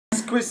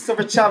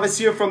Christopher Chavez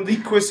here from the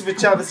Christopher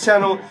Chavez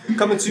channel,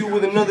 coming to you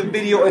with another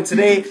video. And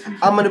today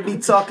I'm going to be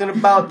talking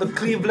about the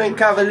Cleveland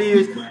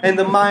Cavaliers and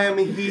the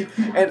Miami Heat,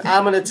 and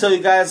I'm going to tell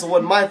you guys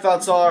what my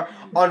thoughts are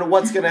on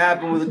what's going to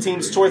happen with the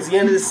teams towards the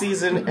end of the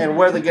season and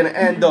where they're going to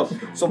end up.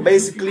 So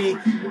basically,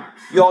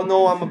 y'all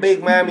know I'm a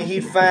big Miami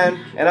Heat fan,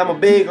 and I'm a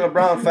big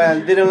LeBron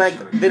fan. Didn't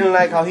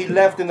like how he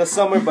left in the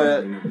summer,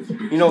 but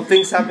you know,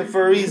 things happen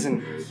for a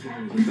reason.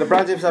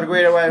 LeBron James had a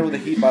great ride with the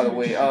Heat, by the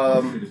way.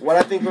 What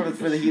I think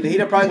for the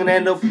Heat are probably going to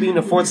end up being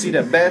the 4th seed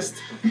at best.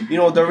 You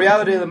know, the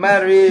reality of the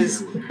matter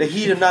is the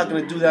Heat are not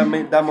going to do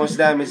that much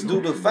damage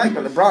due to the fact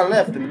that LeBron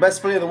left and the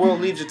best player in the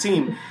world leaves your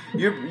team.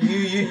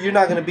 You're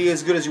not going to be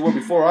as good as you were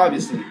before,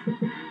 obviously.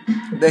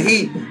 The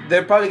Heat,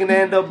 they're probably going to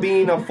end up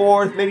being a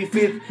 4th, maybe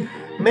 5th,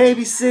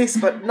 maybe 6th,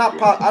 but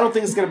not. I don't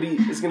think it's going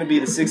to be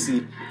the 6th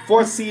seed,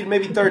 4th seed,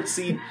 maybe 3rd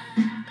seed.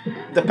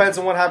 Depends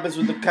on what happens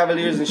with the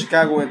Cavaliers in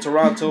Chicago and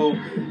Toronto.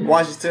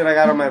 Washington, I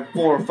got them at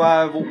 4 or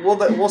 5.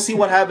 We'll see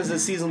what happens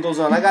as the season goes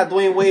on. I got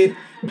Dwayne Wade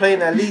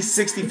playing at least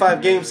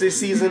 65 games this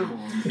season,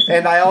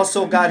 and I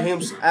also got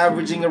him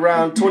averaging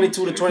around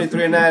 22 to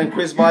 23 a night, and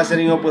Chris Bosh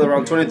ending up with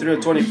around 23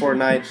 or 24 a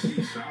night.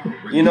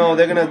 You know,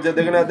 they're gonna do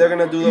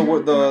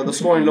the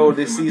scoring load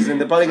this season.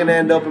 They're probably gonna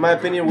end up, in my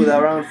opinion, with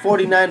around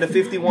 49 to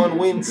 51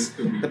 wins,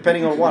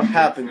 depending on what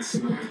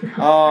happens.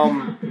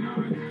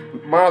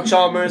 Mario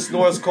Chalmers,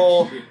 Norris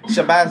Cole,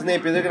 Shabazz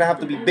Napier, they're going to have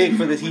to be big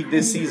for the Heat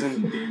this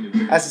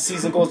season as the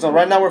season goes on.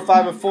 Right now we're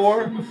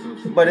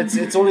 5-4, but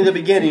it's only the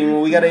beginning.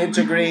 We got to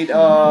integrate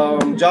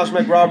Josh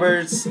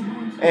McRoberts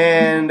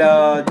and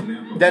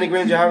Danny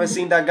Granger. I haven't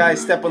seen that guy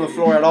step on the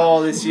floor at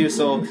all this year,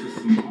 so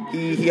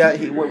when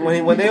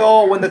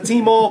the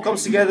team all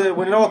comes together,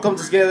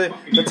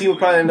 the team will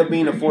probably end up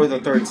being a 4th or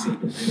 3rd seed.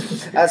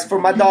 As for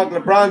my dog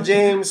LeBron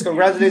James,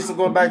 congratulations on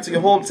going back to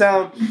your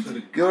hometown.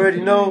 You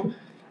already know.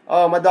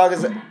 My dog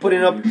is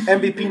putting up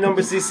MVP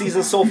numbers this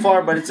season so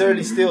far, but it's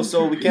early still,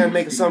 so we can't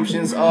make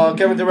assumptions.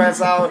 Kevin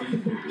Durant's out.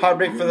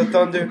 Heartbreak for the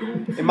Thunder.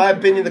 In my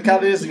opinion, the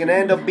Cavaliers are going to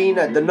end up being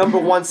at the number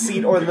 1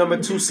 seed or the number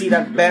 2 seed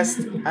at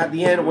best at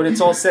the end when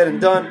it's all said and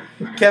done.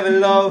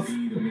 Kevin Love,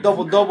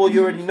 double-double,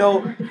 you already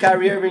know.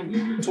 Kyrie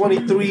Irving,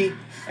 23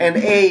 and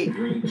 8.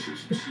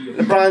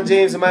 LeBron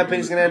James, in my opinion,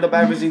 is going to end up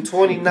averaging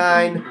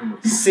 29,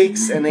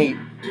 6, and 8.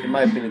 In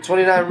my opinion,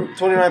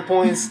 29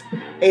 points,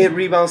 8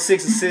 rebounds,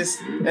 6 assists,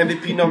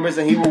 MVP numbers,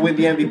 and he will win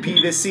the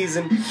MVP this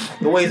season.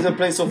 The way he's been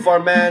playing so far,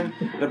 man,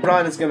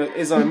 LeBron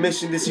is on a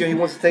mission this year. He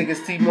wants to take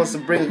his team, wants to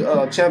bring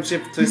a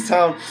championship to his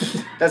town.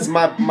 That's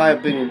my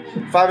opinion.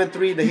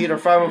 5-3, the Heat are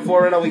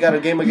 5-4 right now. We got a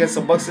game against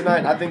the Bucks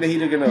tonight. I think the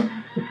Heat are gonna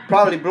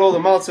probably blow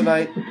them out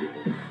tonight.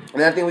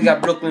 And I think we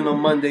got Brooklyn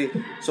on Monday.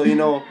 So, you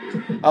know,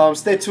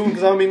 stay tuned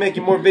because I'm going to be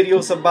making more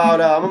videos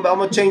about, I'm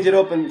going to change it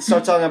up and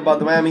start talking about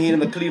the Miami Heat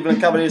and the Cleveland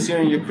Cavaliers here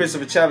on your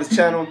Christopher Chavez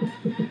channel.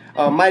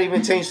 Might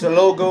even change the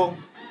logo.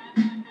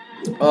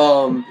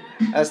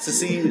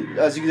 As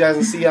you guys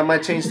can see, I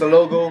might change the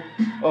logo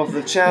of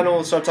the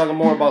channel, start talking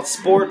more about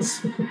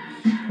sports.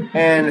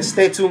 And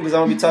stay tuned because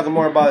I'm going to be talking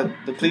more about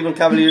the Cleveland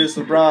Cavaliers,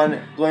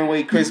 LeBron, Dwayne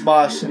Wade, Chris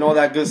Bosh, and all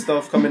that good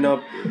stuff coming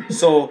up.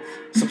 So,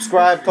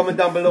 subscribe, comment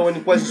down below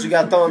any questions you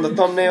got on the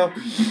thumbnail.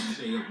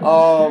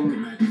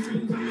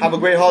 Have a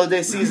great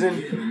holiday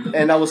season,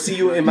 and I will see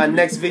you in my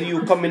next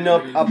video coming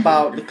up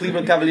about the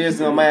Cleveland Cavaliers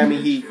and the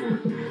Miami Heat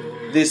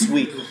this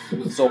week.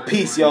 So,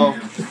 peace, y'all.